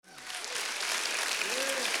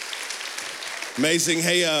Amazing.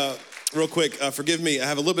 Hey, real quick, forgive me. I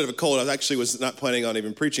have a little bit of a cold. I actually was not planning on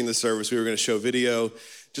even preaching this service. We were going to show video.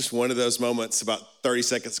 Just one of those moments about 30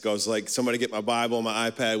 seconds ago. I was like, somebody get my Bible, my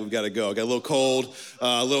iPad. We've got to go. I got a little cold,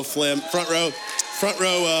 a little phlegm. Front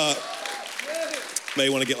row. May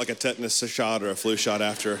want to get like a tetanus shot or a flu shot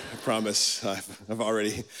after. I promise. I've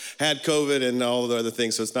already had COVID and all the other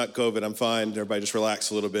things, so it's not COVID. I'm fine. Everybody just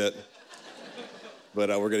relax a little bit. But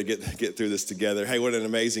we're going to get through this together. Hey, what an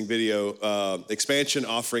amazing video. Expansion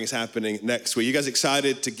offering is happening next week. You guys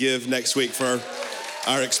excited to give next week for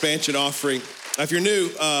our expansion offering? If you're new,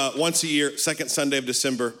 once a year, second Sunday of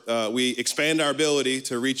December, we expand our ability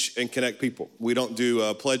to reach and connect people. We don't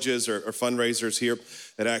do pledges or fundraisers here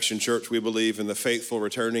at Action Church. We believe in the faithful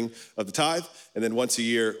returning of the tithe. And then once a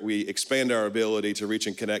year, we expand our ability to reach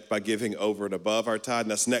and connect by giving over and above our tithe.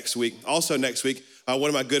 And that's next week. Also next week, one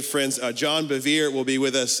of my good friends, John Bevere, will be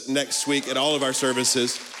with us next week at all of our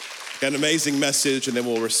services. Got an amazing message, and then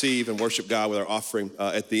we'll receive and worship God with our offering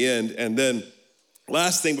at the end. And then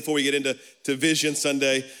last thing before we get into Vision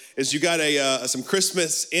Sunday is you got some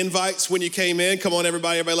Christmas invites when you came in. Come on,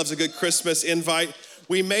 everybody. Everybody loves a good Christmas invite.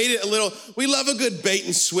 We made it we love a good bait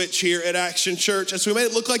and switch here at Action Church. And so we made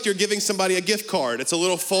it look like you're giving somebody a gift card. It's a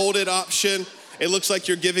little folded option. It looks like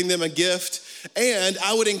you're giving them a gift. And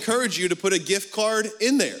I would encourage you to put a gift card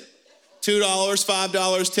in there. $2, $5,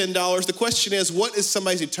 $10. The question is, what is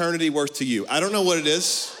somebody's eternity worth to you? I don't know what it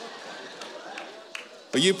is.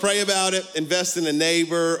 But you pray about it, invest in a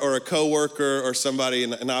neighbor or a coworker or somebody,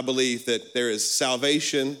 and I believe that there is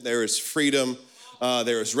salvation, there is freedom,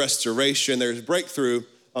 there is restoration, there is breakthrough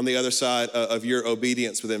on the other side of your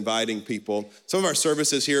obedience with inviting people. Some of our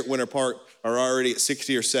services here at Winter Park are already at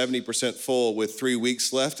 60 or 70% full with 3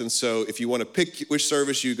 weeks left, and so if you want to pick which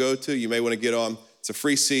service you go to, you may want to get on. It's a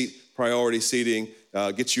free seat, priority seating,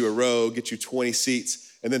 get you a row, get you 20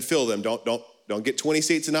 seats, and then fill them. Don't get 20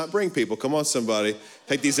 seats and not bring people. Come on, somebody.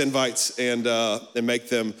 Take these invites and make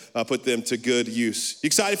them, put them to good use. You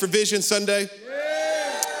excited for Vision Sunday?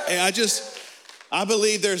 Yeah. Hey, I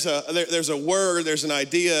believe there's a word, there's an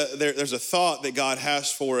idea, there's a thought that God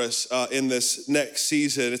has for us in this next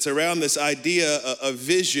season. It's around this idea of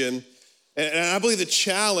vision. And I believe the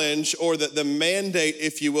challenge or the mandate,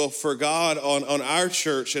 if you will, for God on our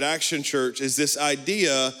church at Action Church is this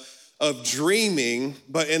idea of dreaming,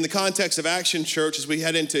 but in the context of Action Church, as we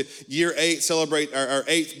head into year 8, celebrate our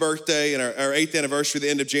 8th birthday and our 8th anniversary at the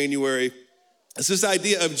end of January, it's this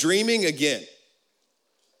idea of dreaming again.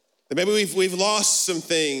 That maybe we've lost some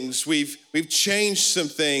things, we've changed some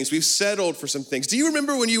things, we've settled for some things. Do you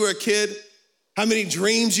remember when you were a kid, how many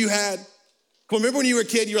dreams you had? Remember when you were a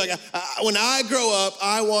kid, you were like, when I grow up,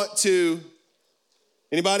 I want to,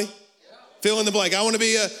 anybody? Fill in the blank. I want to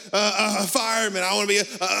be a fireman. I want to be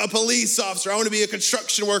a police officer. I want to be a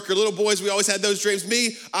construction worker. Little boys, we always had those dreams.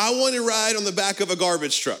 Me, I want to ride on the back of a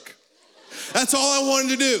garbage truck. That's all I wanted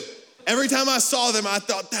to do. Every time I saw them, I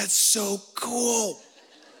thought, that's so cool.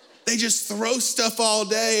 They just throw stuff all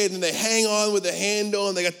day and then they hang on with the handle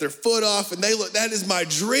and they got their foot off and that is my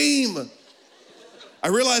dream. I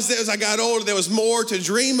realized that as I got older, there was more to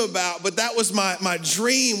dream about, but that was my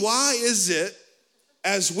dream. Why is it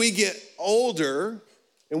as we get older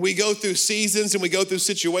and we go through seasons and we go through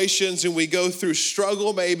situations and we go through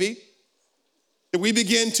struggle maybe, that we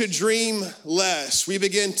begin to dream less, we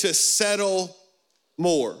begin to settle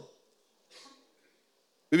more.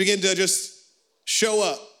 We begin to just show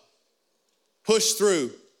up, push through,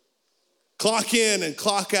 clock in and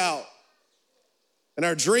clock out. And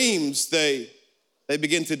our dreams, they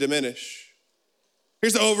begin to diminish.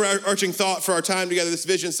 Here's the overarching thought for our time together this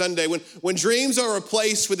Vision Sunday. When dreams are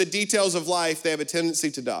replaced with the details of life, they have a tendency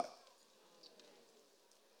to die.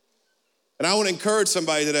 And I want to encourage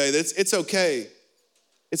somebody today that it's okay.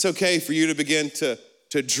 It's okay for you to begin to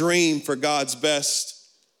dream for God's best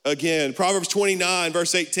again. Proverbs 29,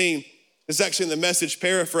 verse 18. This is actually in the Message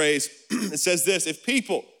paraphrase. It says this, if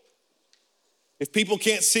people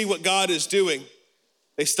can't see what God is doing,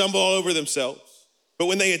 they stumble all over themselves. But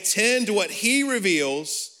when they attend to what he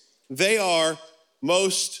reveals, they are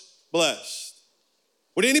most blessed.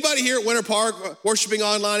 Would anybody here at Winter Park, worshiping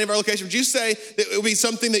online in our location, would you say that it would be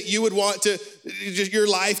something that you would want your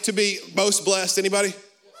life to be most blessed? Anybody? Yes,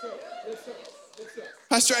 sir. Yes, sir. Yes, sir.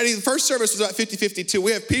 Pastor Eddie, the first service was about 50-50 too.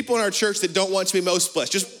 We have people in our church that don't want to be most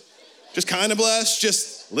blessed. Just kind of blessed,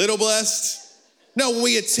 just little blessed. No, when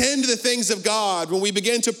we attend to the things of God, when we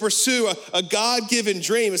begin to pursue a God-given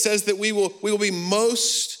dream, it says that we will be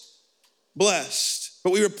most blessed.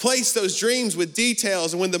 But we replace those dreams with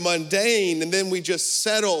details and with the mundane, and then we just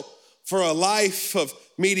settle for a life of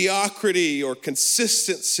mediocrity or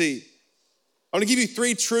consistency. I want to give you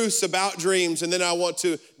 3 truths about dreams, and then I want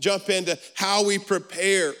to jump into how we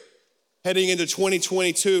prepare heading into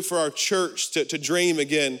 2022 for our church to dream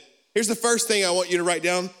again. Here's the first thing I want you to write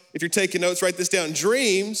down. If you're taking notes, write this down.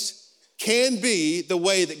 Dreams can be the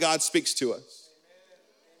way that God speaks to us.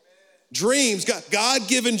 Dreams,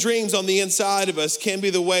 God-given dreams on the inside of us can be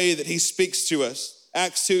the way that he speaks to us.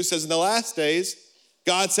 Acts 2 says, in the last days,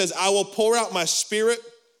 God says, I will pour out my spirit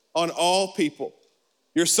on all people.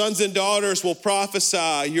 Your sons and daughters will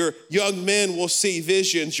prophesy. Your young men will see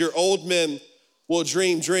visions. Your old men will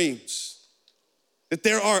dream dreams. That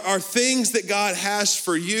there are things that God has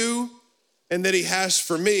for you and that he has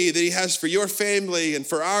for me, that he has for your family and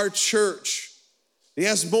for our church. He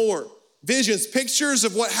has more. Visions, pictures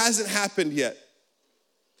of what hasn't happened yet.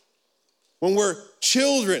 When we're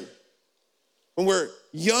children, when we're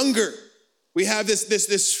younger, we have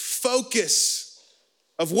this focus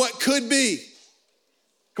of what could be.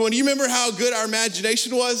 Come on, do you remember how good our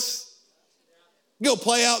imagination was? You go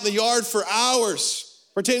play out in the yard for hours,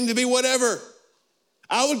 pretending to be whatever.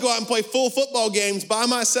 I would go out and play full football games by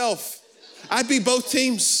myself. I'd be both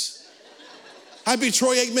teams. I'd be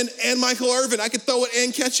Troy Aikman and Michael Irvin. I could throw it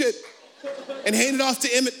and catch it and hand it off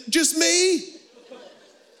to Emmett. Just me.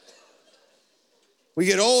 We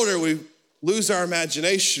get older, we lose our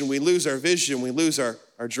imagination, we lose our vision, we lose our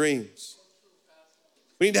dreams.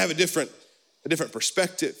 We need to have a different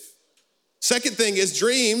perspective. Second thing is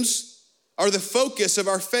dreams are the focus of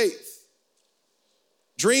our faith.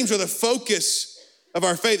 Dreams are the focus of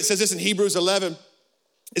our faith. It says this in Hebrews 11.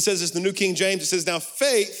 It says this in the New King James. It says, now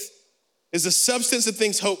faith is the substance of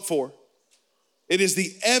things hoped for. It is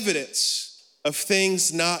the evidence of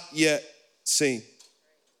things not yet seen.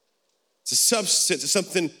 It's a substance, it's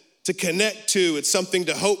something to connect to. It's something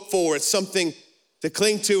to hope for. It's something to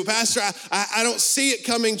cling to. Pastor, I don't see it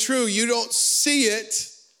coming true. You don't see it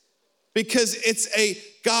because it's a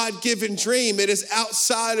God-given dream. It is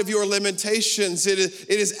outside of your limitations. It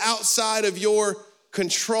is outside of your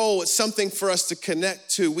control. It's something for us to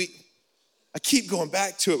connect to. I keep going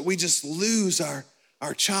back to it. We just lose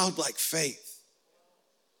our childlike faith.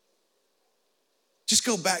 Just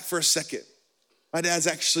go back for a second. My dad's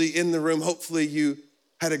actually in the room. Hopefully you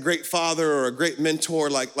had a great father or a great mentor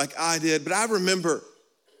like I did. But I remember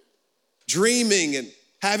dreaming and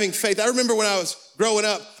having faith. I remember when I was growing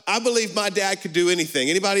up, I believed my dad could do anything.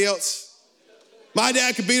 Anybody else? My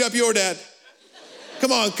dad could beat up your dad.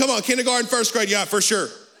 Come on, kindergarten, first grade, yeah, for sure.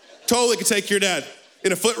 Totally could take your dad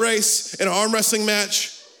in a foot race, in an arm wrestling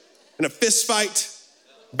match, in a fist fight,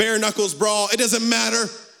 bare knuckles brawl. It doesn't matter.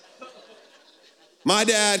 My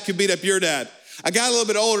dad could beat up your dad. I got a little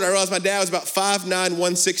bit older and I realized my dad was about 5'9",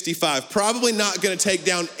 165. Probably not gonna take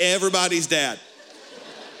down everybody's dad.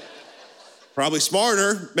 Probably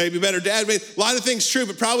smarter, maybe better dad. A lot of things true,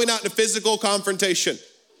 but probably not in a physical confrontation.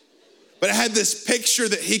 But I had this picture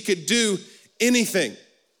that he could do anything.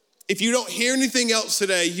 If you don't hear anything else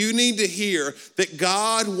today, you need to hear that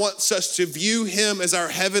God wants us to view him as our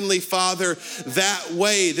heavenly Father that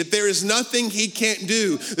way, that there is nothing he can't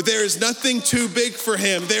do, that there is nothing too big for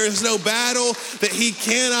him. There is no battle that he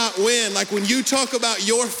cannot win. Like when you talk about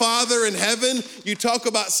your Father in heaven, you talk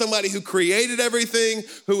about somebody who created everything,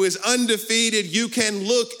 who is undefeated. You can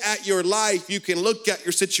look at your life, you can look at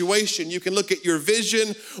your situation, you can look at your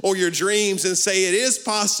vision or your dreams and say it is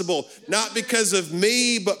possible, not because of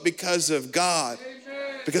me, but because of God.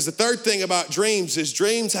 Amen. Because the third thing about dreams is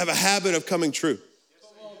dreams have a habit of coming true.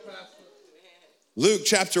 Luke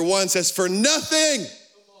chapter 1 says, for nothing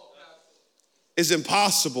is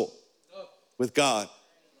impossible with God.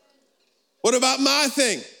 What about my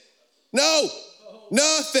thing? No,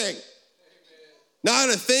 nothing. Not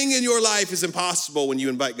a thing in your life is impossible when you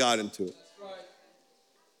invite God into it.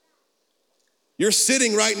 You're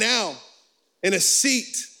sitting right now in a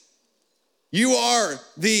seat. You are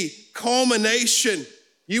the culmination.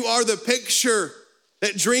 You are the picture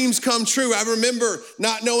that dreams come true. I remember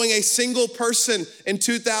not knowing a single person in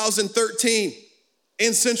 2013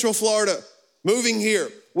 in Central Florida, moving here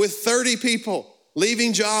with 30 people,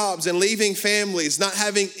 leaving jobs and leaving families, not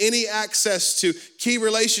having any access to key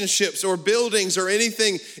relationships or buildings or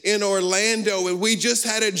anything in Orlando. And we just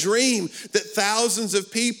had a dream that thousands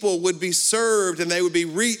of people would be served and they would be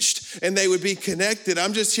reached and they would be connected.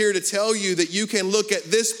 I'm just here to tell you that you can look at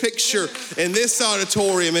this picture in this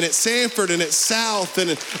auditorium and at Sanford and at South and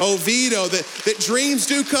at Oviedo, that dreams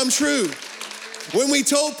do come true. When we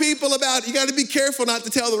told people about it, you got to be careful not to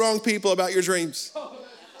tell the wrong people about your dreams.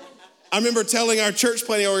 I remember telling our church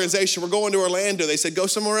planning organization, we're going to Orlando. They said, go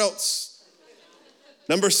somewhere else.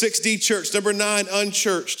 Number 6D church, number 9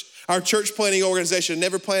 unchurched. Our church planting organization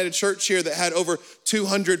never planted a church here that had over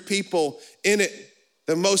 200 people in it.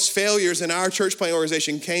 The most failures in our church planting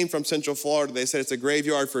organization came from Central Florida. They said it's a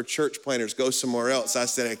graveyard for church planters. Go somewhere else. I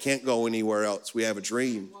said, I can't go anywhere else. We have a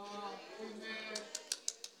dream.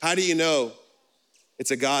 How do you know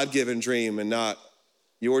it's a God-given dream and not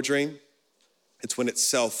your dream? It's when it's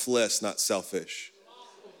selfless, not selfish.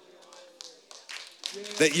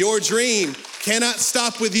 That your dream cannot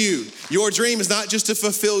stop with you. Your dream is not just to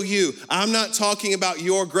fulfill you. I'm not talking about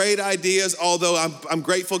your great ideas, although I'm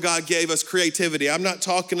grateful God gave us creativity. I'm not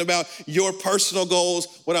talking about your personal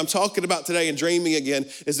goals. What I'm talking about today and dreaming again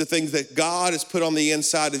is the things that God has put on the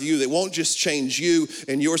inside of you that won't just change you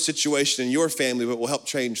and your situation and your family, but will help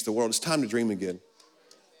change the world. It's time to dream again.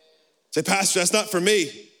 Say, Pastor, that's not for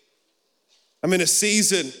me. I'm in a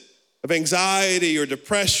season of anxiety or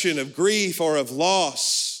depression, of grief or of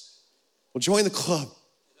loss. Well, join the club.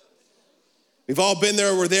 We've all been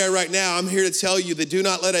there, we're there right now. I'm here to tell you that do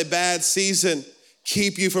not let a bad season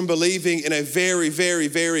keep you from believing in a very, very,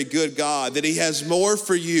 very good God, that he has more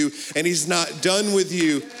for you and he's not done with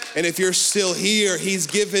you. And if you're still here, he's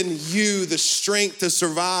given you the strength to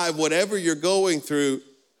survive whatever you're going through.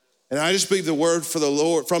 And I just believe the word from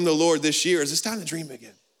the Lord this year is it's time to dream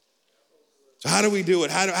again. So how do we do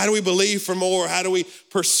it? How do we believe for more? How do we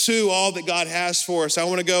pursue all that God has for us? I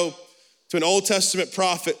want to go to an Old Testament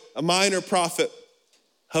prophet, a minor prophet,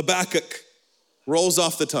 Habakkuk. Rolls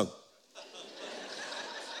off the tongue.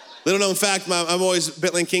 Little known fact, I'm always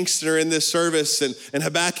Bentley and Kingston are in this service, and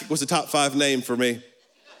Habakkuk was a top 5 name for me.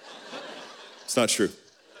 It's not true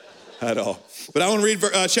at all. But I want to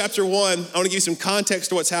read chapter 1. I want to give you some context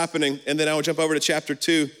to what's happening, and then I will jump over to chapter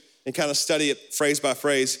 2 and kind of study it phrase by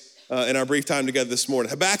phrase. In our brief time together this morning.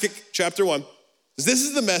 Habakkuk chapter 1. This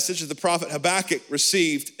is the message that the prophet Habakkuk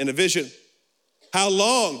received in a vision. How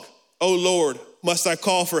long, O Lord, must I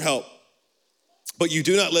call for help? But you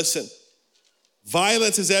do not listen.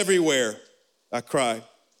 Violence is everywhere, I cry,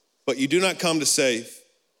 but you do not come to save.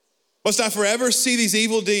 Must I forever see these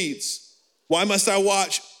evil deeds? Why must I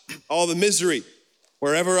watch all the misery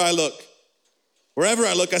wherever I look? Wherever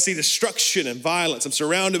I look, I see destruction and violence. I'm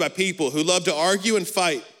surrounded by people who love to argue and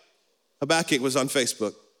fight. Habakkuk was on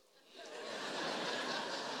Facebook.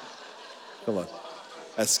 Come on,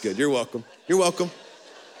 that's good. You're welcome. You're welcome.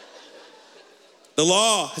 The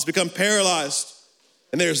law has become paralyzed,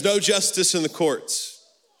 and there's no justice in the courts.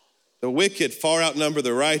 The wicked far outnumber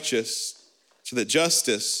the righteous, so that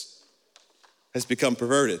justice has become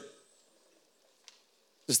perverted.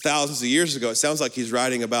 This is thousands of years ago. It sounds like he's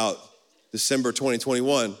writing about December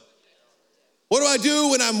 2021. What do I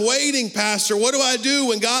do when I'm waiting, Pastor? What do I do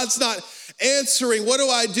when God's not answering? What do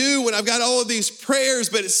I do when I've got all of these prayers,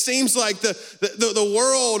 but it seems like the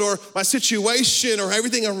world or my situation or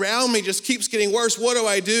everything around me just keeps getting worse? What do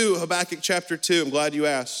I do? Habakkuk chapter 2. I'm glad you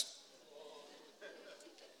asked.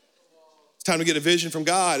 It's time to get a vision from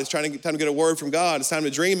God. It's time to get a word from God. It's time to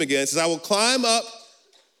dream again. It says, I will climb up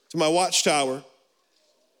to my watchtower.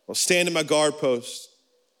 I'll stand at my guard post.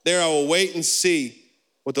 There I will wait and see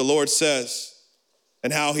what the Lord says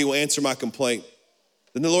and how he will answer my complaint.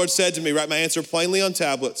 Then the Lord said to me, write my answer plainly on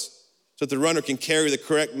tablets so that the runner can carry the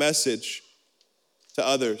correct message to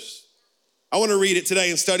others. I want to read it today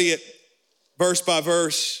and study it verse by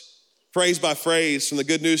verse, phrase by phrase from the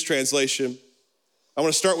Good News Translation. I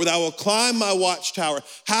want to start with, I will climb my watchtower.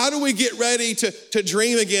 How do we get ready to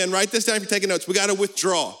dream again? Write this down if you're taking notes. We got to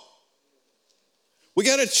withdraw. We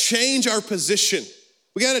got to change our position.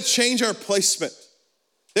 We got to change our placement.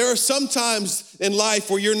 There are some times in life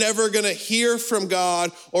where you're never going to hear from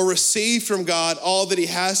God or receive from God all that he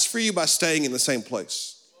has for you by staying in the same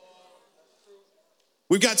place.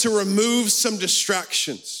 We've got to remove some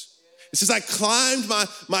distractions. It says, I climbed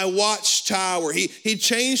my watchtower. He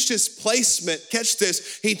changed his placement. Catch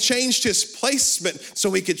this. He changed his placement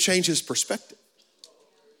so he could change his perspective.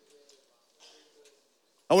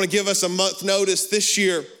 I want to give us a month notice this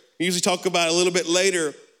year. We usually talk about it a little bit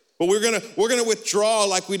later. But we're gonna withdraw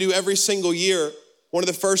like we do every single year. One of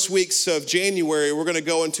the first weeks of January, we're gonna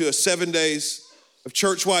go into 7 days of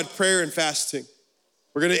church-wide prayer and fasting.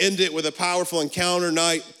 We're gonna end it with a powerful encounter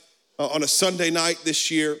night on a Sunday night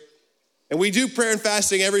this year. And we do prayer and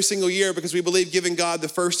fasting every single year because we believe giving God the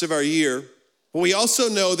first of our year. But we also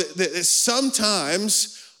know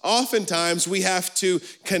that oftentimes we have to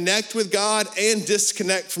connect with God and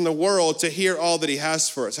disconnect from the world to hear all that he has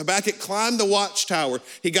for us. Habakkuk climbed the watchtower.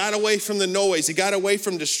 He got away from the noise. He got away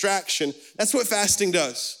from distraction. That's what fasting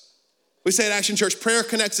does. We say at Action Church, prayer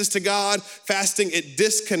connects us to God. Fasting, it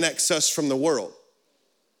disconnects us from the world.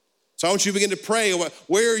 So I want you to begin to pray.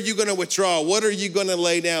 Where are you going to withdraw? What are you going to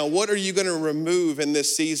lay down? What are you going to remove in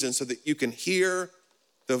this season so that you can hear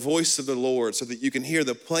the voice of the Lord, so that you can hear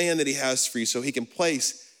the plan that he has for you, so he can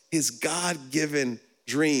place his God-given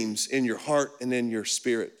dreams in your heart and in your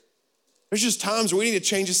spirit. There's just times where we need to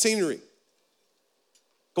change the scenery.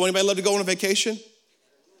 Anybody love to go on a vacation?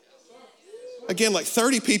 Again, like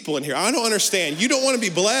 30 people in here. I don't understand. You don't want to be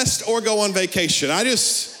blessed or go on vacation. I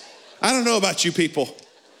don't know about you people.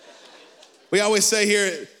 We always say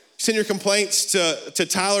here, send your complaints to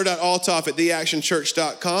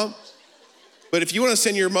tyler.altoff@theactionchurch.com. But if you want to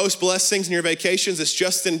send your most blessings and your vacations, it's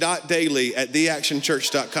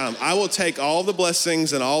justin.daly@theactionchurch.com. I will take all the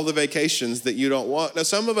blessings and all the vacations that you don't want. Now,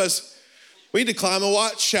 some of us, we need to climb a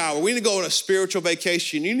watchtower. We need to go on a spiritual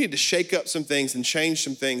vacation. You need to shake up some things and change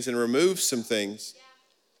some things and remove some things.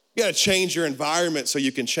 You got to change your environment so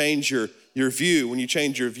you can change your view. When you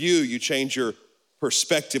change your view, you change your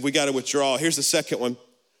perspective. We got to withdraw. Here's the second one.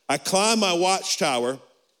 I climb my watchtower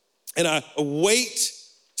and I wait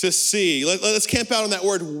to see. Let's camp out on that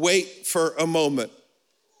word wait for a moment.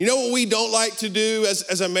 You know what we don't like to do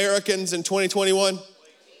as Americans in 2021?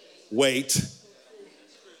 Wait.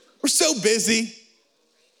 We're so busy.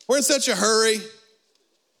 We're in such a hurry.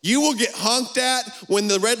 You will get honked at when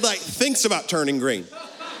the red light thinks about turning green.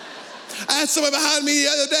 I had somebody behind me the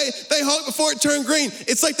other day, they honked before it turned green.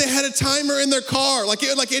 It's like they had a timer in their car, like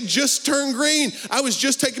it just turned green. I was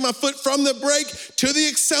just taking my foot from the brake to the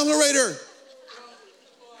accelerator.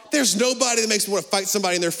 There's nobody that makes me want to fight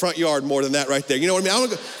somebody in their front yard more than that right there. You know what I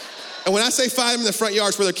mean? And when I say fight them in the front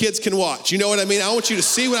yards where their kids can watch, you know what I mean? I want you to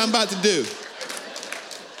see what I'm about to do.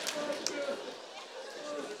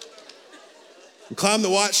 Climb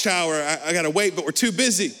the watchtower, I gotta wait, but we're too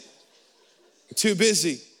busy. We're too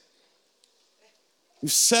busy.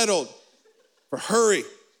 We've settled for hurry,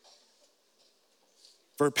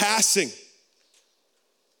 for passing,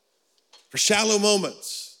 for shallow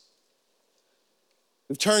moments.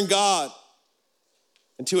 We've turned God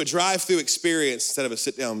into a drive-through experience instead of a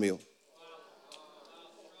sit-down meal.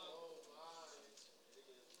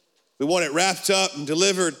 We want it wrapped up and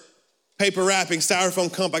delivered, paper wrapping,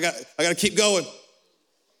 styrofoam cup. I got to keep going.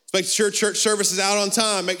 Make sure church service is out on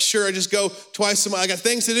time. Make sure I just go twice a month. I got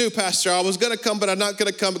things to do, Pastor. I was going to come, but I'm not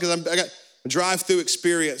going to come because I got a drive-through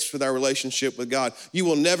experience with our relationship with God. You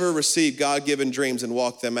will never receive God-given dreams and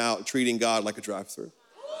walk them out treating God like a drive-through.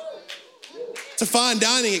 It's a fine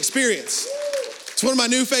dining experience. It's one of my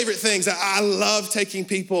new favorite things. I love taking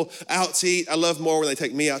people out to eat. I love more when they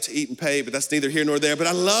take me out to eat and pay, but that's neither here nor there. But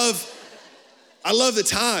I love the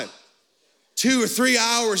time. 2 or 3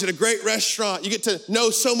 hours at a great restaurant. You get to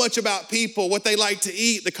know so much about people, what they like to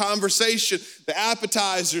eat, the conversation, the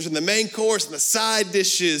appetizers and the main course and the side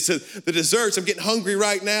dishes, the desserts. I'm getting hungry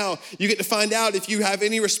right now. You get to find out if you have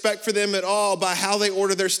any respect for them at all by how they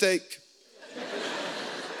order their steak.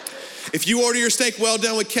 If you order your steak well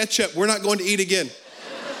done with ketchup, we're not going to eat again.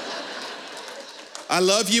 I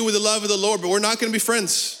love you with the love of the Lord, but we're not going to be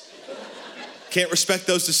friends. Can't respect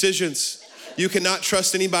those decisions. You cannot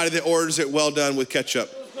trust anybody that orders it well done with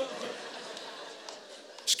ketchup.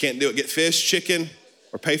 Just can't do it. Get fish, chicken,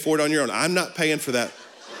 or pay for it on your own. I'm not paying for that.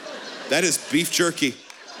 That is beef jerky.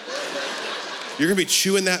 You're gonna be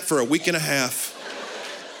chewing that for a week and a half.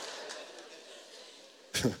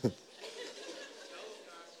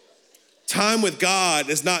 Time with God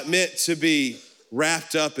is not meant to be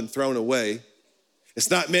wrapped up and thrown away. It's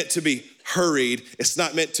not meant to be hurried. It's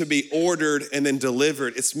not meant to be ordered and then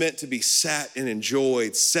delivered. It's meant to be sat and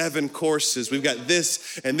enjoyed. 7 courses. We've got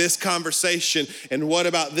this and this conversation. And what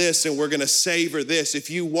about this? And we're going to savor this. If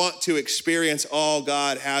you want to experience all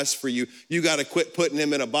God has for you, you got to quit putting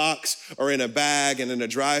him in a box or in a bag and in a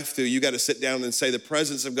drive-through. You got to sit down and say, the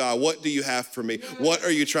presence of God, what do you have for me? What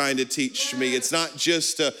are you trying to teach me? It's not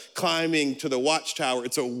just climbing to the watchtower.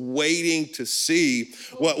 It's a waiting to see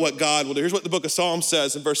what God will do. Here's what the book of Psalms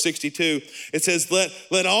says in verse 62. It says,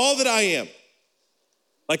 let all that I am,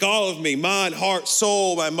 like all of me, mind, heart,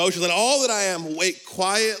 soul, my emotions, let all that I am wait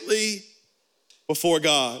quietly before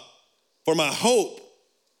God, for my hope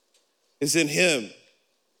is in him.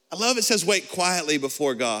 I love it says wait quietly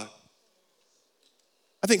before God.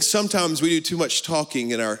 I think sometimes we do too much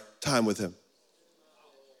talking in our time with him.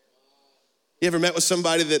 You ever met with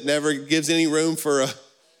somebody that never gives any room for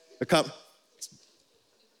a conversation?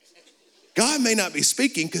 God may not be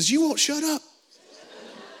speaking because you won't shut up.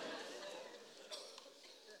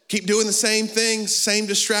 Keep doing the same things, same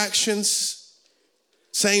distractions,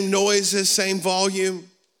 same noises, same volume.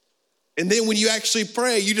 And then when you actually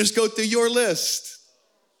pray, you just go through your list.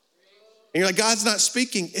 And you're like, God's not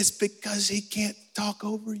speaking. It's because he can't talk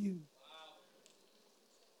over you.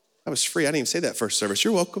 That was free. I didn't even say that first service.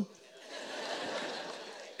 You're welcome.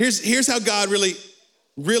 Here's how God really,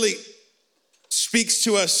 really speaks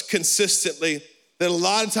to us consistently that a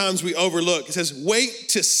lot of times we overlook. It says, wait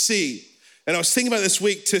to see. And I was thinking about this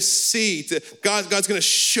week, to see, God's gonna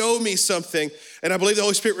show me something. And I believe the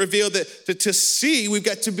Holy Spirit revealed that to see, we've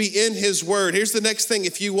got to be in his word. Here's the next thing.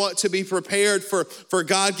 If you want to be prepared for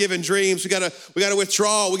God-given dreams, we gotta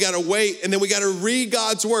withdraw, we gotta wait, and then we gotta read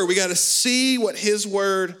God's word. We gotta see what his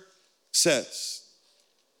word says.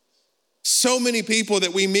 So many people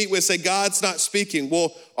that we meet with say, God's not speaking.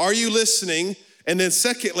 Well, are you listening? And then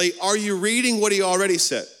secondly, are you reading what he already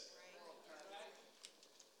said?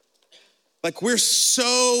 Like, we're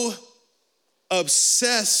so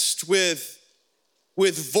obsessed with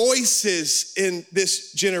voices in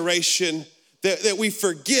this generation that we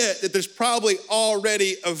forget that there's probably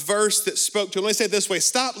already a verse that spoke to them. Let me say it this way: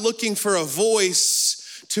 stop looking for a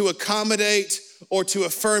voice to accommodate or to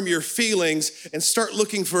affirm your feelings, and start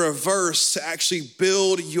looking for a verse to actually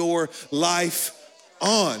build your life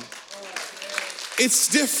on. It's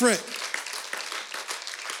different.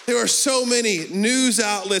 There are so many news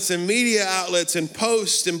outlets and media outlets and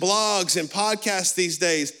posts and blogs and podcasts these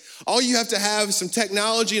days. All you have to have is some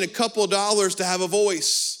technology and a couple of dollars to have a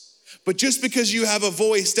voice. But just because you have a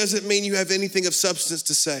voice doesn't mean you have anything of substance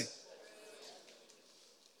to say.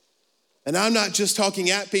 And I'm not just talking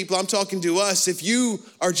at people, I'm talking to us. If you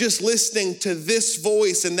are just listening to this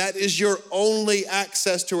voice and that is your only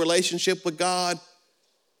access to a relationship with God,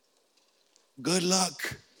 good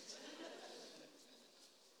luck.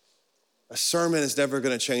 A sermon is never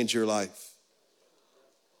gonna change your life.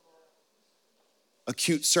 A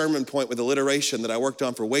cute sermon point with alliteration that I worked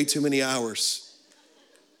on for way too many hours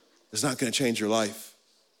is not gonna change your life.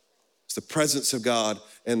 It's the presence of God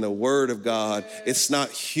and the word of God. It's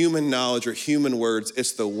not human knowledge or human words.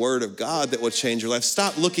 It's the word of God that will change your life.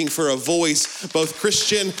 Stop looking for a voice, both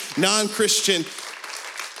Christian, non-Christian.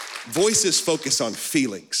 Voices focus on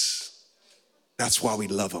feelings. That's why we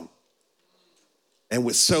love them. And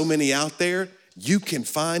with so many out there, you can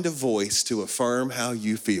find a voice to affirm how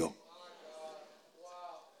you feel.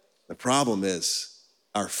 The problem is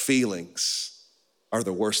our feelings are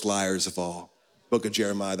the worst liars of all. Book of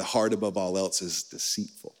Jeremiah, the heart above all else is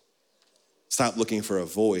deceitful. Stop looking for a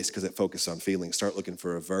voice because it focuses on feelings. Start looking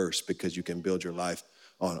for a verse because you can build your life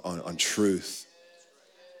on truth.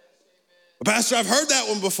 But Pastor, I've heard that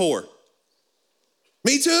one before.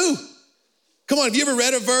 Me too. Come on, have you ever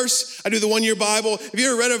read a verse? I do the 1 year Bible. Have you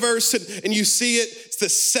ever read a verse and you see it? It's the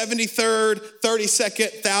 73rd,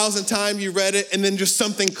 32nd, 1,000th time you read it, and then just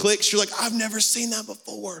something clicks. You're like, I've never seen that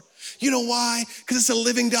before. You know why? Because it's a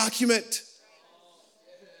living document.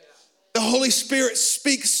 The Holy Spirit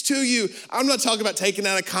speaks to you. I'm not talking about taking it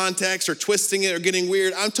out of context or twisting it or getting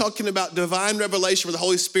weird. I'm talking about divine revelation where the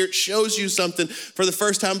Holy Spirit shows you something for the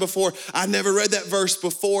first time before. I never read that verse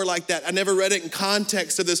before like that. I never read it in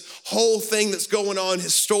context of this whole thing that's going on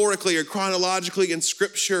historically or chronologically in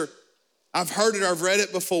Scripture. I've heard it or I've read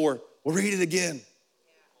it before. Well, read it again.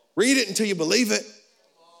 Read it until you believe it.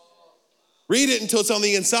 Read it until it's on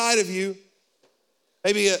the inside of you.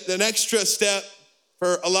 Maybe an extra step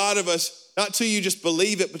for a lot of us, not till you just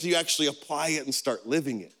believe it, but till you actually apply it and start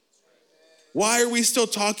living it. Why are we still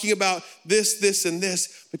talking about this, and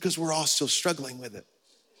this? Because we're all still struggling with it.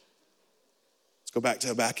 Let's go back to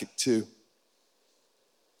Habakkuk 2.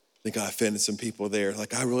 I think I offended some people there.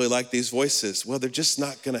 Like, I really like these voices. Well, they're just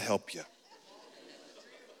not gonna help you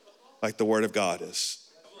like the word of God is.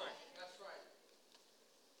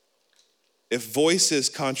 If voices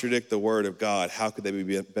contradict the word of God, how could they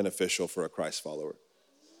be beneficial for a Christ follower?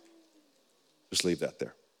 Just leave that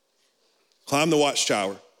there. Climb the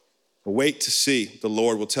watchtower. Wait to see what the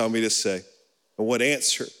Lord will tell me to say and what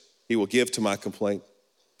answer he will give to my complaint.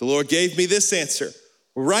 The Lord gave me this answer.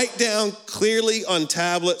 Write down clearly on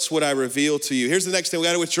tablets what I reveal to you. Here's the next thing. We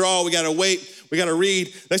got to withdraw. We got to wait. We got to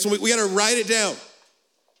read. Next one, we got to write it down.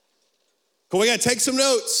 We got to take some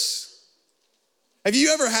notes. Have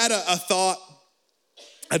you ever had a thought?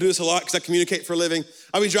 I do this a lot because I communicate for a living.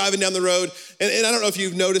 I'll be driving down the road, and I don't know if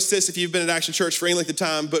you've noticed this, if you've been at Action Church for any length of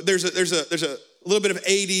time, but there's a little bit of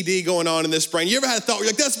ADD going on in this brain. You ever had a thought where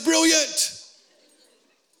you're like, that's brilliant?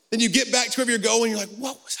 Then you get back to wherever you're going, you're like,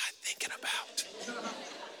 what was I thinking about?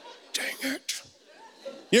 Dang it.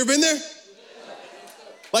 You ever been there?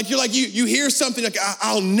 Like you hear something like,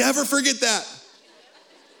 I'll never forget that.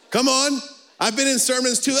 Come on. I've been in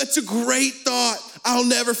sermons too. That's a great thought. I'll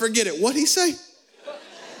never forget it. What'd he say?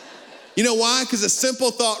 You know why? Because a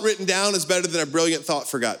simple thought written down is better than a brilliant thought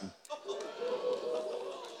forgotten.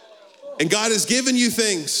 And God has given you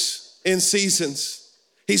things in seasons.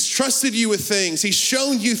 He's trusted you with things. He's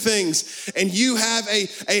shown you things, and you have a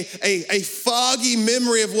foggy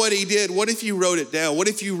memory of what he did. What if you wrote it down? What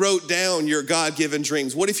if you wrote down your God-given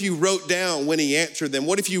dreams? What if you wrote down when he answered them?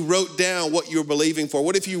 What if you wrote down what you were believing for?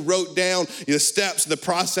 What if you wrote down the steps, the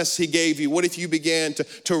process he gave you? What if you began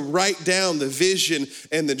to write down the vision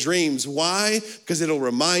and the dreams? Why? Because it'll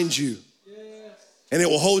remind you, and it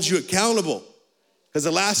will hold you accountable. Because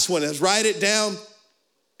the last one is write it down.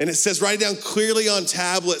 And it says, write it down clearly on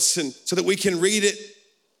tablets and so that we can read it.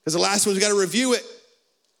 Because the last one, we got to review it.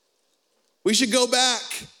 We should go back.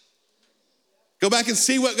 Go back and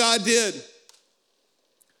see what God did.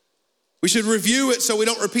 We should review it so we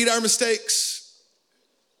don't repeat our mistakes.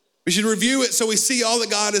 We should review it so we see all that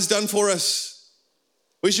God has done for us.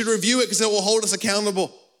 We should review it because it will hold us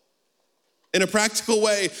accountable. In a practical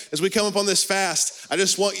way, as we come up on this fast, I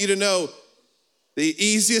just want you to know the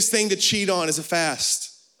easiest thing to cheat on is a fast.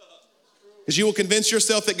 Because you will convince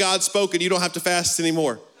yourself that God spoke and you don't have to fast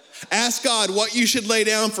anymore. Ask God what you should lay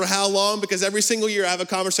down for how long, because every single year I have a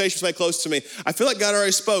conversation with somebody close to me. I feel like God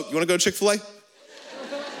already spoke. You wanna go to Chick-fil-A?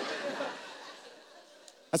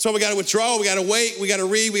 That's why we gotta withdraw, we gotta wait, we gotta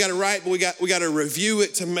read, we gotta write, but we gotta review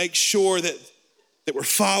it to make sure that we're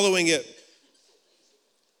following it.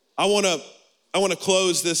 I wanna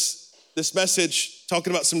close this message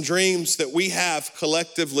talking about some dreams that we have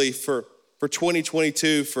collectively for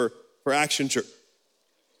 2022 for Action Church.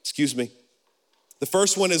 Excuse me. The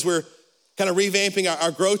first one is we're kind of revamping our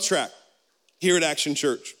growth track here at Action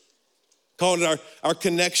Church, calling it our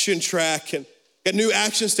connection track, and got new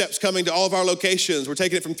action steps coming to all of our locations. We're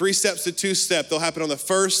taking it from 3 steps to 2 steps. They'll happen on the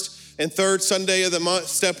first and third Sunday of the month,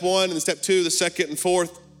 step 1, and step 2, the second and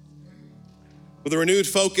fourth. With a renewed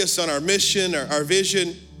focus on our mission, our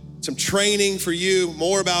vision, some training for you,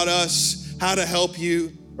 more about us, how to help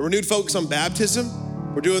you, a renewed focus on baptism.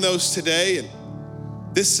 We're doing those today, and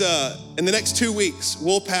this in the next 2 weeks,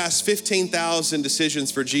 we'll pass 15,000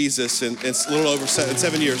 decisions for Jesus, and it's a little over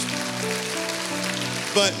 7 years.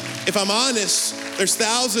 But if I'm honest, there's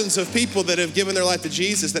thousands of people that have given their life to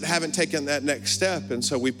Jesus that haven't taken that next step, and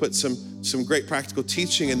so we put some great practical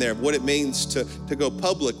teaching in there of what it means to go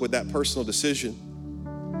public with that personal decision.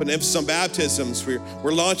 But an emphasis on baptisms,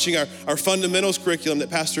 we're launching our fundamentals curriculum that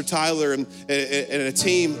Pastor Tyler and a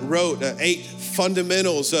team wrote, 8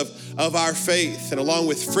 fundamentals of our faith, and along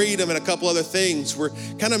with freedom and a couple other things, we're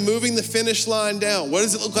kind of moving the finish line down. What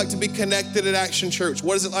does it look like to be connected at Action Church?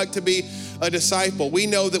 What does it like to be a disciple? We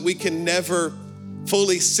know that we can never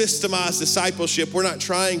fully systemize discipleship. We're not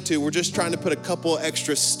trying to. We're just trying to put a couple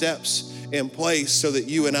extra steps in place so that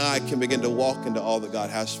you and I can begin to walk into all that God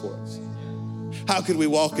has for us. How could we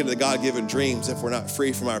walk into the God-given dreams if we're not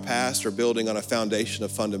free from our past or building on a foundation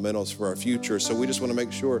of fundamentals for our future? So we just want to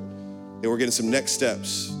make sure that we're getting some next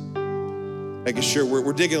steps, making sure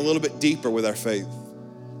we're digging a little bit deeper with our faith.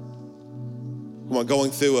 Come on, going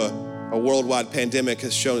through a worldwide pandemic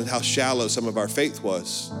has shown how shallow some of our faith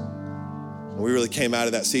was. And we really came out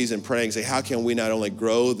of that season praying, say, how can we not only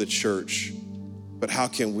grow the church, but how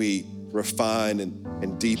can we refine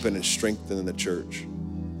and deepen and strengthen the church?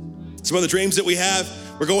 Some other dreams that we have,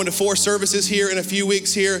 we're going to 4 services here in a few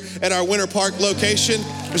weeks here at our Winter Park location.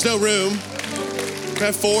 There's no room. We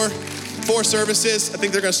have 4 services. I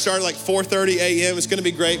think they're gonna start at like 4:30 a.m. It's gonna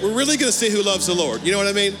be great. We're really gonna see who loves the Lord. You know what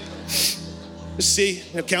I mean? Just see,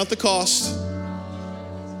 count the cost.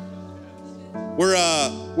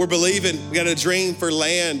 We're believing, we got a dream for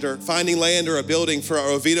land or finding land or a building for our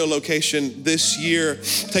Oviedo location this year,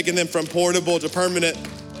 taking them from portable to permanent.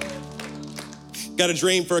 Got a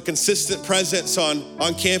dream for a consistent presence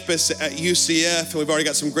on campus at UCF, and we've already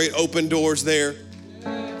got some great open doors there.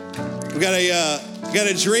 We got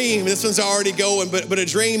a dream, this one's already going, but a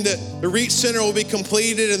dream that the Reach Center will be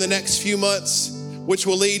completed in the next few months, which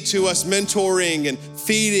will lead to us mentoring and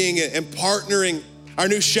feeding and partnering. Our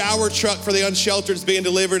new shower truck for the unsheltered is being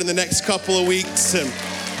delivered in the next couple of weeks, and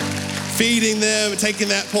feeding them, taking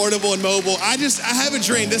that portable and mobile. I have a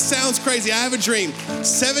dream. This sounds crazy. I have a dream.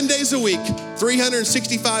 7 days a week,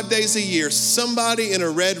 365 days a year, somebody in a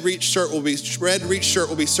red Reach shirt will be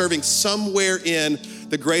serving somewhere in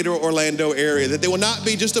the greater Orlando area. That they will not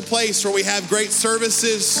be just a place where we have great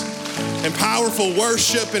services and powerful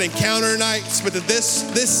worship and encounter nights, but that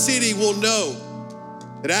this city will know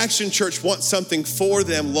that Action Church wants something for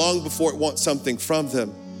them long before it wants something from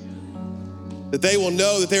them. That they will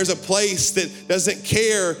know that there's a place that doesn't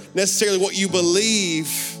care necessarily what you believe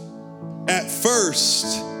at first,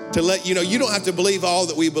 to let you know you don't have to believe all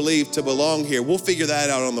that we believe to belong here. We'll figure that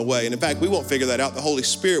out on the way. And in fact, we won't figure that out. The Holy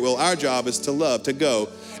Spirit will. Our job is to love, to go.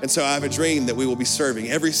 And so I have a dream that we will be serving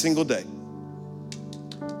every single day.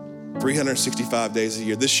 365 days a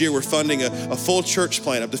year. This year, we're funding a full church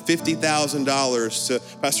plan up to $50,000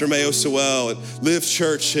 to Pastor Mayo Sewell and Live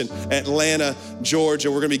Church in Atlanta,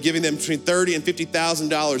 Georgia. We're gonna be giving them between $30,000 and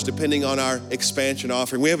 $50,000 depending on our expansion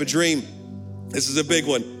offering. We have a dream. This is a big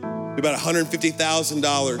one. About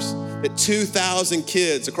 $150,000 that 2,000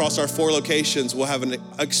 kids across our 4 locations will have an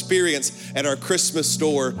experience at our Christmas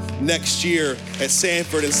store next year at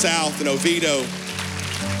Sanford and South and Oviedo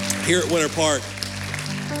here at Winter Park.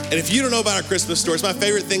 And if you don't know about our Christmas store, it's my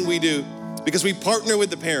favorite thing we do because we partner with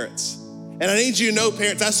the parents. And I need you to know,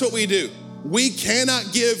 parents, that's what we do. We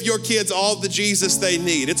cannot give your kids all the Jesus they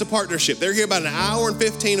need. It's a partnership. They're here about an hour and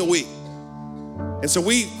 15 a week. And so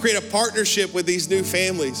we create a partnership with these new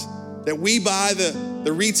families that we buy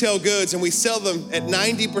the retail goods and we sell them at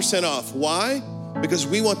 90% off. Why? Because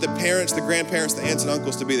we want the parents, the grandparents, the aunts and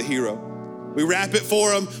uncles to be the hero. We wrap it for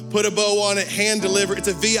them, put a bow on it, hand deliver. It's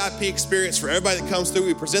a VIP experience for everybody that comes through.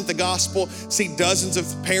 We present the gospel, see dozens of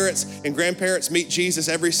parents and grandparents meet Jesus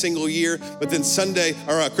every single year. But then Sunday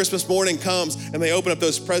or Christmas morning comes and they open up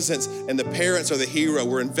those presents and the parents are the hero.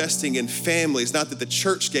 We're investing in families, not that the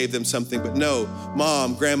church gave them something, but no,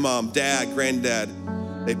 mom, grandmom, dad, granddad,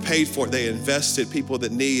 they paid for it. They invested. People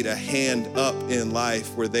that need a hand up in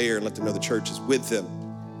life, we're there and let them know the church is with them.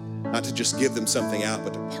 Not to just give them something out,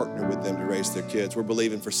 but to partner with them to raise their kids. We're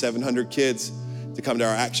believing for 700 kids to come to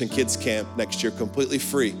our Action Kids Camp next year, completely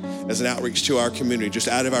free as an outreach to our community, just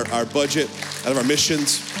out of our budget, out of our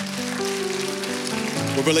missions.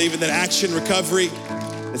 We're believing that Action Recovery,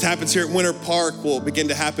 as happens here at Winter Park, will begin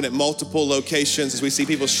to happen at multiple locations as we see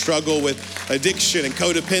people struggle with addiction and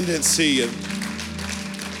codependency and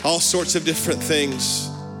all sorts of different things.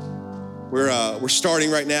 We're starting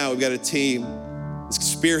right now. We've got a team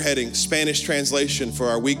spearheading Spanish translation for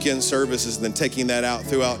our weekend services and then taking that out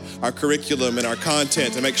throughout our curriculum and our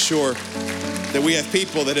content to make sure that we have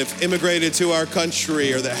people that have immigrated to our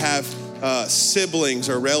country or that have siblings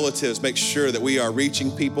or relatives, make sure that we are reaching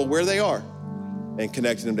people where they are and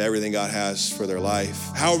connecting them to everything God has for their life.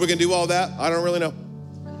 How are we gonna do all that? I don't really know.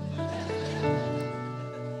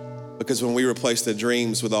 Because when we replace the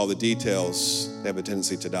dreams with all the details, they have a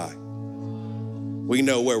tendency to die. We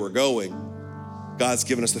know where we're going. God's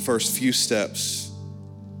given us the first few steps.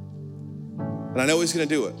 And I know He's gonna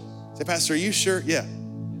do it. Say, Pastor, are you sure? Yeah.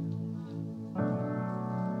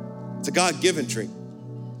 It's a God-given dream.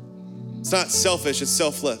 It's not selfish, it's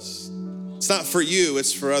selfless. It's not for you,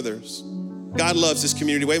 it's for others. God loves this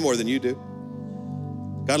community way more than you do.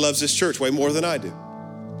 God loves this church way more than I do.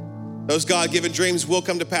 Those God-given dreams will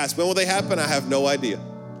come to pass. When will they happen? I have no idea.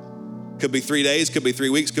 Could be 3 days, could be 3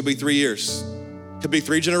 weeks, could be 3 years, could be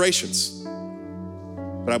 3 generations.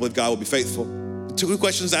 But I believe God will be faithful. 2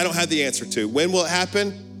 questions I don't have the answer to. When will it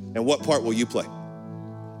happen? And what part will you play?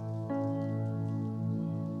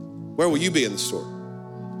 Where will you be in the story?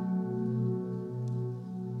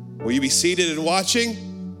 Will you be seated and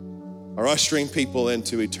watching or ushering people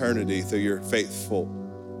into eternity through your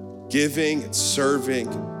faithful giving and serving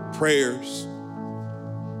and prayers?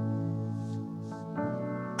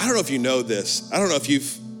 I don't know if you know this. I don't know if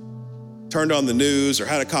you've turned on the news or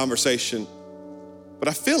had a conversation, but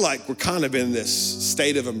I feel like we're kind of in this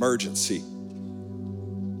state of emergency.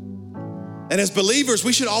 And as believers,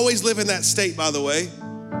 we should always live in that state, by the way,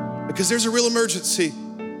 because there's a real emergency.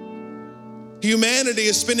 Humanity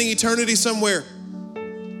is spending eternity somewhere.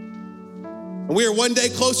 And we are one day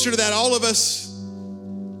closer to that, all of us.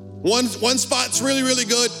 One spot's really, really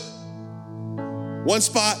good. One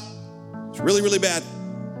spot is really, really bad.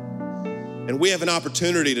 And we have an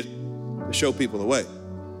opportunity to show people the way,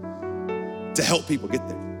 to help people get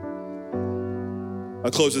there.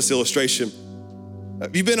 I'll close this illustration.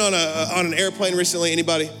 Have you been on an airplane recently?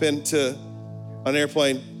 Anybody been on an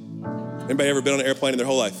airplane? Anybody ever been on an airplane in their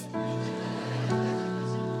whole life?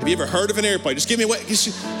 Have you ever heard of an airplane? Just give me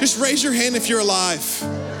just raise your hand if you're alive.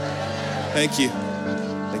 Thank you.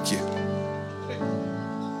 Thank you.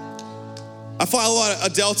 I fly a lot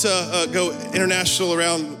of Delta, go international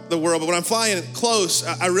around the world, but when I'm flying close,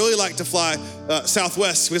 I really like to fly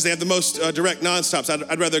Southwest because they have the most direct nonstops.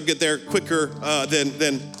 I'd rather get there quicker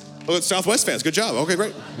than Southwest fans. Good job. Okay,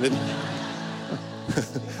 great. It's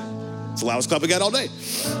the loudest club we got all day.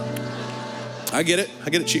 I get it.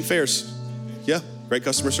 Cheap fares. Yeah, great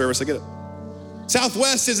customer service. I get it.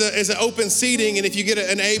 Southwest is an open seating, and if you get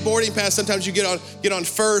an A boarding pass, sometimes you get on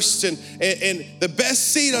first. And the best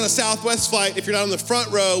seat on a Southwest flight, if you're not on the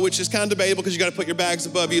front row, which is kind of debatable because you got to put your bags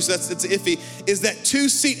above you, so it's iffy, is that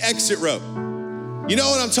 2-seat exit row. You know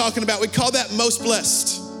what I'm talking about? We call that most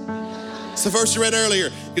blessed. It's the verse you read earlier.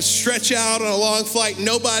 You can stretch out on a long flight.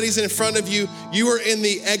 Nobody's in front of you. You are in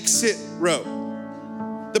the exit row.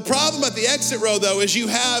 The problem at the exit row, though, is you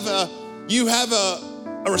have a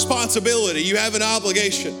responsibility. You have an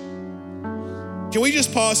obligation. Can we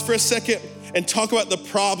just pause for a second and talk about the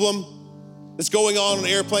problem that's going on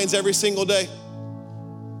airplanes every single day?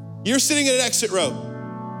 You're sitting in an exit row.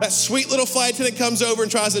 That sweet little flight attendant comes over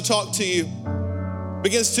and tries to talk to you,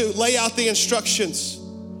 begins to lay out the instructions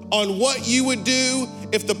on what you would do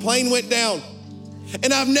if the plane went down.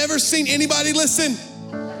 And I've never seen anybody listen.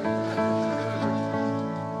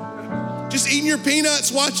 Just eating your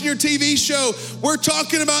peanuts, watching your TV show. We're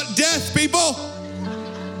talking about death, people.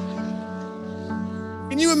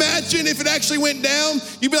 Can you imagine if it actually went down?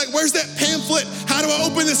 You'd be like, where's that pamphlet? How do I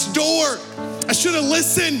open this door? I should have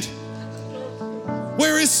listened.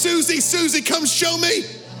 Where is Susie? Susie, come show me.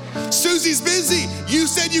 Susie's busy. You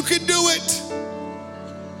said you could do it.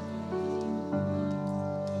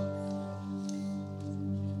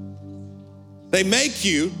 They make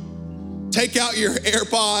you take out your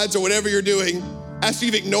AirPods or whatever you're doing after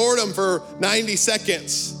you've ignored them for 90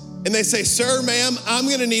 seconds. And they say, sir, ma'am, I'm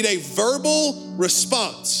gonna need a verbal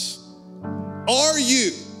response. Are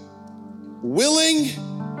you willing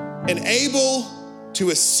and able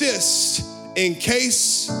to assist in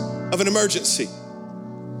case of an emergency?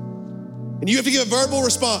 And you have to give a verbal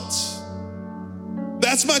response.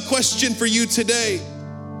 That's my question for you today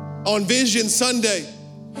on Vision Sunday,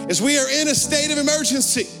 is we are in a state of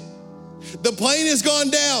emergency. The plane has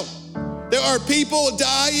gone down. There are people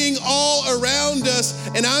dying all around us,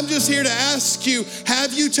 and I'm just here to ask you,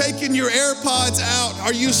 have you taken your AirPods out?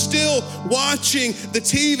 Are you still watching the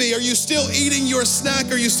TV? Are you still eating your snack?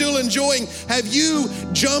 Are you still enjoying? Have you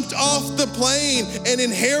jumped off the plane and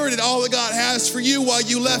inherited all that God has for you while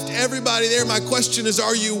you left everybody there? My question is,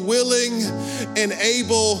 are you willing and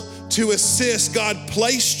able to assist? God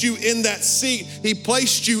placed you in that seat. He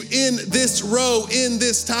placed you in this row, in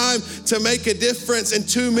this time to make a difference. And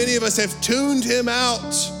too many of us have tuned him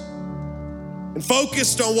out and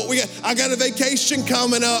focused on what we got. I got a vacation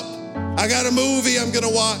coming up. I got a movie I'm gonna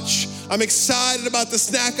watch. I'm excited about the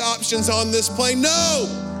snack options on this plane. No!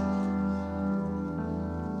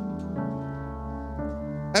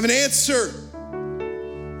 I have an answer.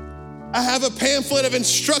 I have a pamphlet of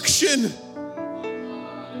instruction.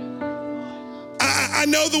 I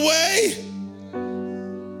know the way.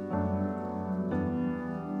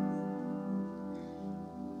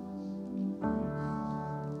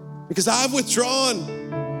 Because I've withdrawn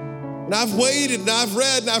and I've waited and I've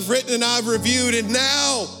read and I've written and I've reviewed, and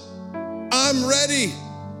now I'm ready.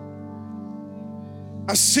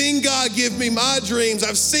 I've seen God give me my dreams.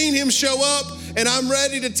 I've seen him show up, and I'm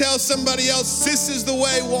ready to tell somebody else, this is the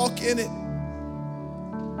way, walk in it.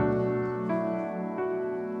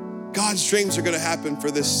 God's dreams are gonna happen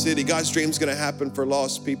for this city. God's dreams are gonna happen for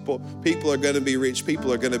lost people. People are gonna be reached.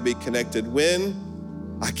 People are gonna be connected. When?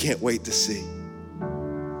 I can't wait to see.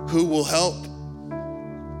 Who will help?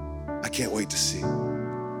 I can't wait to see.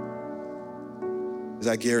 Because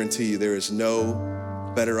I guarantee you there is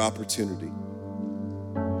no better opportunity.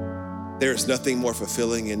 There is nothing more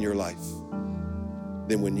fulfilling in your life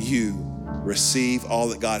than when you receive all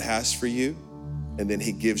that God has for you, and then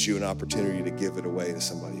he gives you an opportunity to give it away to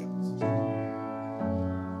somebody else.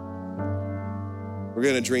 We're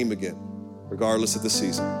gonna dream again, regardless of the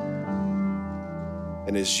season.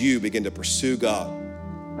 And as you begin to pursue God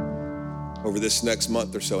over this next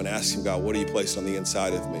month or so and ask him, God, what are you placing on the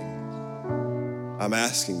inside of me? I'm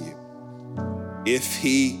asking you, if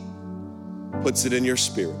he puts it in your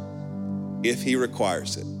spirit, if he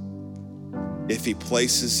requires it, if he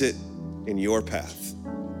places it in your path,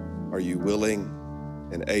 are you willing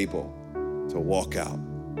and able to walk out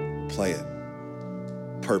plan,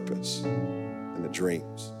 purpose, and the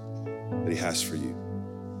dreams that he has for you?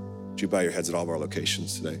 Would you bow your heads at all of our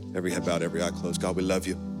locations today? Every head bowed, every eye closed. God, we love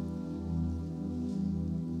you.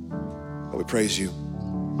 God, we praise you.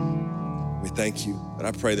 We thank you. And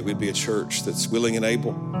I pray that we'd be a church that's willing and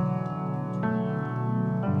able.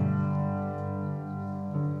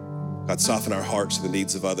 God, soften our hearts to the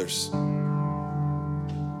needs of others.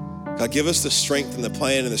 God, give us the strength and the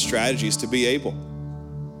plan and the strategies to be able.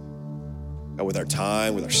 God, with our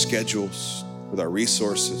time, with our schedules, with our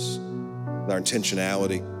resources, with our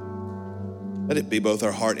intentionality, let it be both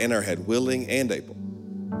our heart and our head, willing and able.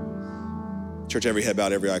 Church, every head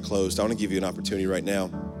bowed, every eye closed. I want to give you an opportunity right now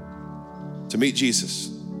to meet Jesus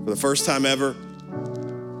for the first time ever.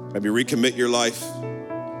 Maybe recommit your life,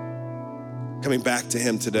 coming back to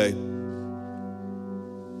him today.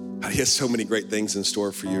 God, he has so many great things in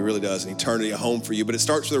store for you. He really does. An eternity, a home for you. But it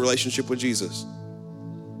starts with a relationship with Jesus.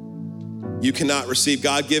 You cannot receive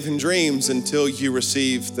God-given dreams until you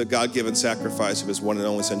receive the God-given sacrifice of his one and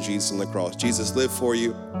only son, Jesus, on the cross. Jesus lived for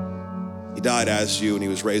you. He died as you, and he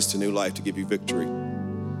was raised to new life to give you victory.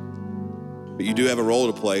 But you do have a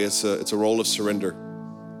role to play. It's a role of surrender.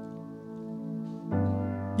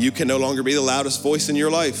 You can no longer be the loudest voice in your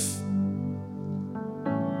life.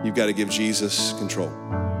 You've got to give Jesus control.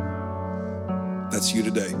 That's you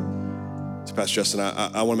today. So Pastor Justin,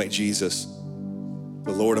 I want to make Jesus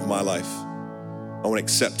the Lord of my life. I want to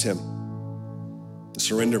accept him and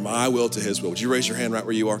surrender my will to his will. Would you raise your hand right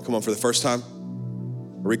where you are? Come on, for the first time.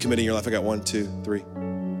 Recommitting your life. I got 1, 2, 3.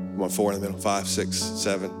 Come on, 4 in the middle, 5, 6,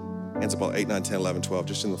 7. Hands up all 8, 9, 10, 11, 12,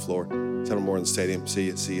 just in the floor. 7 more in the stadium. See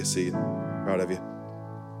you. Proud of you.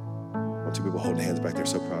 1, 2 people holding hands back there.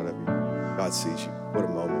 So proud of you. God sees you. What a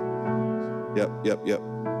moment. Yep.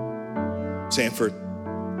 Sanford,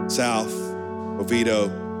 South, Oviedo,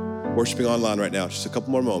 worshiping online right now. Just a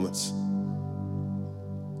couple more moments.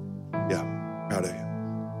 Yeah, proud of you.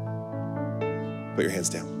 Put your hands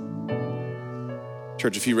down.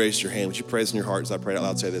 Church, if you raised your hand, would you praise in your heart as I pray out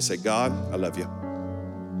loud? Say this. Say, God, I love you.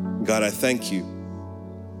 God, I thank you.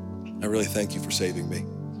 I really thank you for saving me.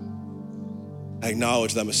 I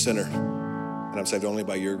acknowledge that I'm a sinner and I'm saved only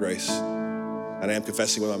by your grace. And I am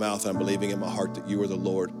confessing with my mouth and I'm believing in my heart that you are the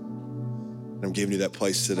Lord. And I'm giving you that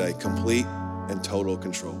place today, complete and total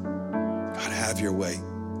control. God, have your way.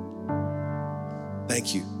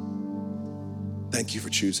 Thank you. Thank you for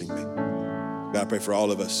choosing me. God, I pray for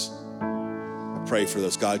all of us. I pray for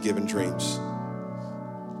those God-given dreams.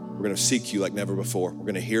 We're going to seek you like never before. We're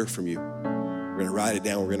going to hear from you. We're going to write it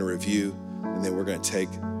down. We're going to review. And then we're going to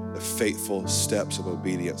take the faithful steps of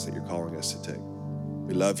obedience that you're calling us to take.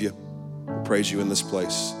 We love you. We praise you in this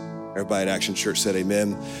place. Everybody at Action Church said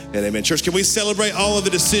amen and amen. Church, can we celebrate all of the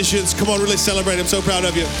decisions? Come on, really celebrate. I'm so proud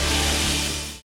of you.